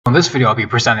In this video, I'll be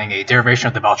presenting a derivation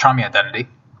of the Beltrami identity,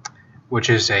 which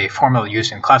is a formula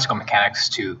used in classical mechanics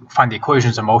to find the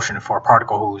equations of motion for a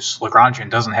particle whose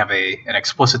Lagrangian doesn't have an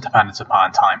explicit dependence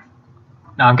upon time.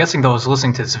 Now, I'm guessing those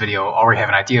listening to this video already have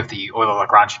an idea of the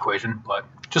Euler-Lagrange equation, but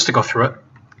just to go through it.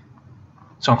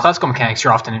 So in classical mechanics,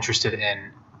 you're often interested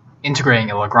in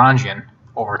integrating a Lagrangian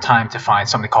over time to find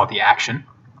something called the action.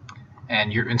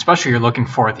 And especially you're looking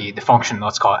for the function,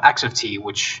 let's call it x of t,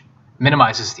 which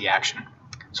minimizes the action.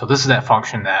 So this is that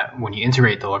function that when you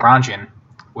integrate the Lagrangian,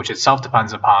 which itself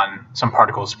depends upon some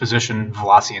particle's position,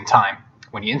 velocity, and time,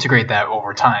 when you integrate that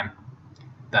over time,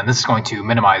 then this is going to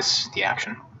minimize the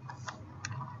action.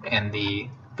 And the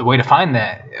way to find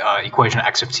that equation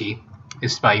x of t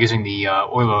is by using the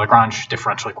Euler-Lagrange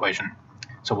differential equation.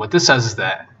 So what this says is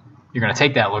that you're going to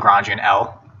take that Lagrangian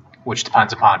L, which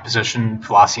depends upon position,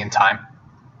 velocity, and time,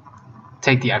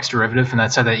 take the x derivative, and then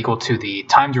set that equal to the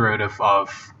time derivative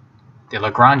of the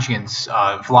Lagrangian's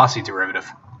velocity derivative.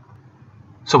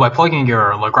 So by plugging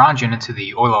your Lagrangian into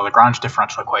the Euler-Lagrange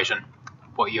differential equation,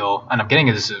 what you'll end up getting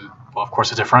is, well, of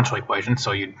course, a differential equation,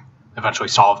 so you'd eventually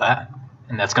solve that,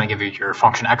 and that's going to give you your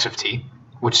function x of t,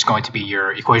 which is going to be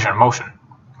your equation of motion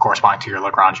corresponding to your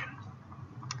Lagrangian.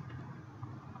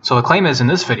 So the claim is in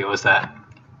this video is that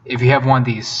if you have one of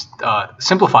these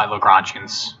simplified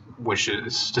Lagrangians, which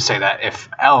is to say that if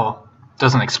L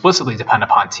doesn't explicitly depend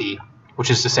upon t, which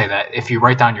is to say that if you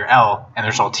write down your L and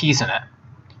there's no t's in it,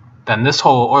 then this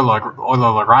whole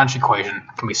Euler-Lagrange equation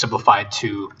can be simplified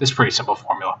to this pretty simple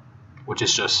formula, which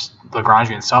is just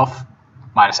Lagrangian itself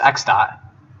minus x dot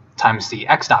times the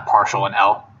x dot partial in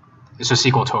L is just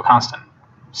equal to a constant,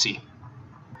 c.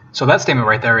 So that statement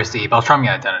right there is the Beltrami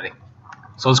identity.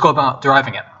 So let's go about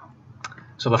deriving it.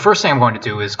 So the first thing I'm going to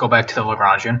do is go back to the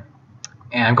Lagrangian,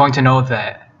 and I'm going to know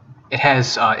that it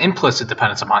has implicit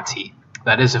dependence upon t.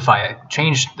 That is, if I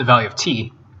change the value of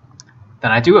t,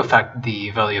 then I do affect the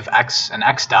value of x and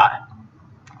x dot,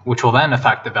 which will then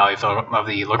affect the value of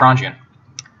the Lagrangian.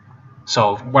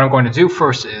 So what I'm going to do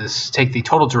first is take the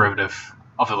total derivative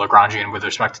of the Lagrangian with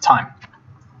respect to time.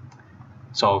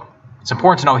 So it's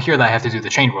important to know here that I have to do the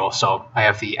chain rule. So I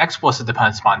have the explicit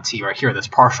dependence upon t right here, this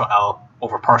partial L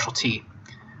over partial t.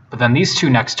 But then these two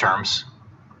next terms,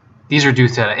 these are due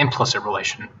to an implicit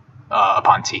relation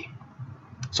upon t.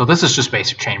 So this is just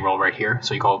basic chain rule right here.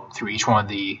 So you go through each one of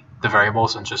the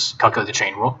variables and just calculate the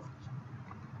chain rule.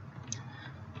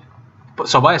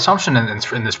 So by assumption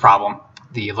in this problem,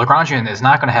 the Lagrangian is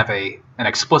not going to have an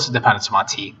explicit dependence upon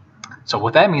t. So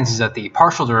what that means is that the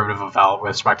partial derivative of L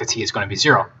with respect to t is going to be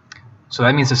 0. So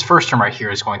that means this first term right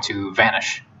here is going to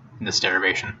vanish in this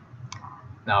derivation.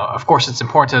 Now, of course, it's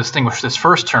important to distinguish this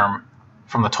first term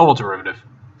from the total derivative.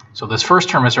 So this first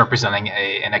term is representing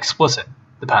an explicit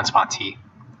dependence upon t.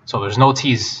 So there's no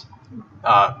t's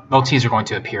are going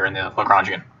to appear in the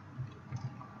Lagrangian.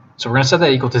 So we're going to set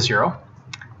that equal to 0.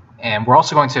 And we're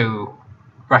also going to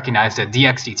recognize that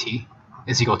dx dt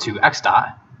is equal to x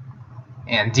dot,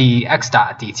 and dx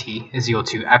dot dt is equal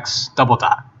to x double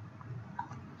dot.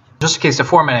 Just in case the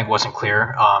formatting wasn't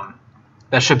clear,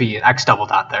 that should be an x double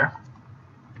dot there.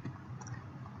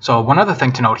 So one other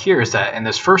thing to note here is that in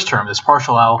this first term, this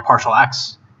partial L, partial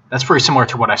x, that's pretty similar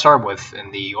to what I started with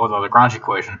in the Euler-Lagrange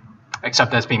equation,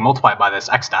 except that's being multiplied by this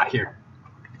x dot here.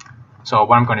 So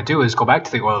what I'm going to do is go back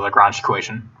to the Euler-Lagrange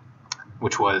equation,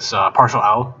 which was partial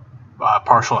L,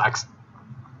 partial x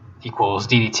equals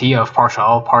ddt of partial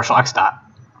L, partial x dot.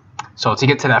 So to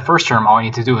get to that first term, all I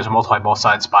need to do is multiply both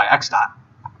sides by x dot.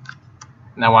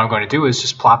 Now what I'm going to do is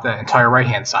just plop that entire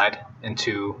right-hand side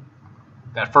into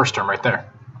that first term right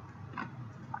there.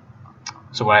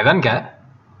 So what I then get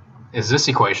is this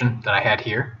equation that I had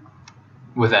here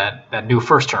with that new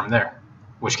first term there,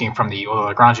 which came from the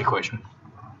Euler-Lagrange equation.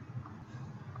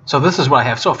 So this is what I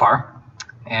have so far.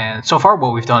 And so far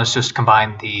what we've done is just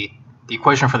combine the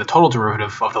equation for the total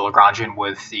derivative of the Lagrangian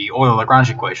with the Euler-Lagrange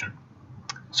equation.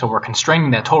 So we're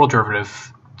constraining that total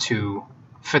derivative to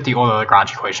fit the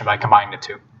Euler-Lagrange equation by combining the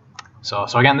two. So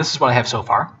again, this is what I have so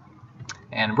far.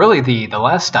 And really the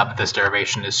last step of this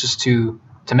derivation is just to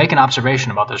make an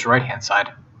observation about this right-hand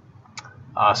side.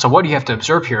 So what you have to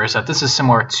observe here is that this is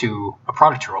similar to a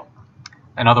product rule.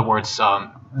 In other words,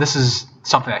 this is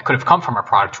something that could have come from a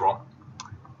product rule.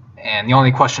 And the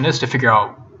only question is to figure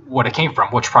out what it came from,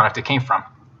 which product it came from.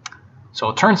 So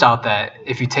it turns out that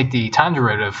if you take the time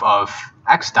derivative of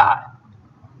x dot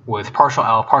with partial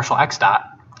L, partial x dot,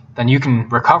 then you can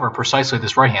recover precisely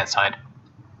this right-hand side.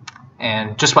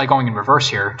 And just by going in reverse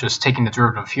here, just taking the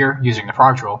derivative here using the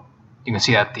product rule, you can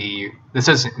see that this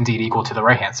is indeed equal to the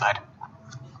right-hand side.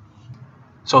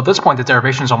 So at this point, the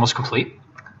derivation is almost complete.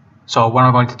 So what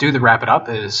I'm going to do to wrap it up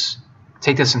is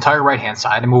take this entire right-hand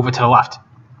side and move it to the left.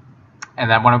 And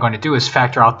then what I'm going to do is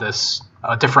factor out this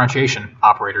differentiation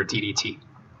operator ddt.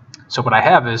 So what I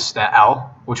have is that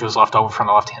L, which was left over from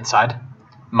the left-hand side,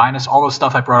 minus all the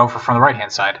stuff I brought over from the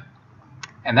right-hand side.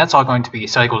 And that's all going to be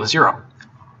set equal to 0.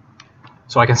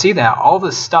 So I can see that all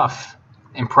this stuff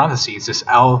in parentheses, this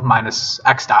L minus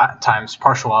x dot times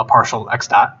partial L partial x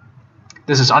dot,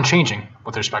 this is unchanging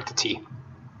with respect to t.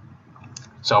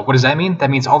 So what does that mean? That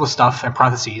means all the stuff in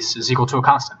parentheses is equal to a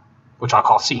constant, which I'll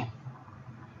call c.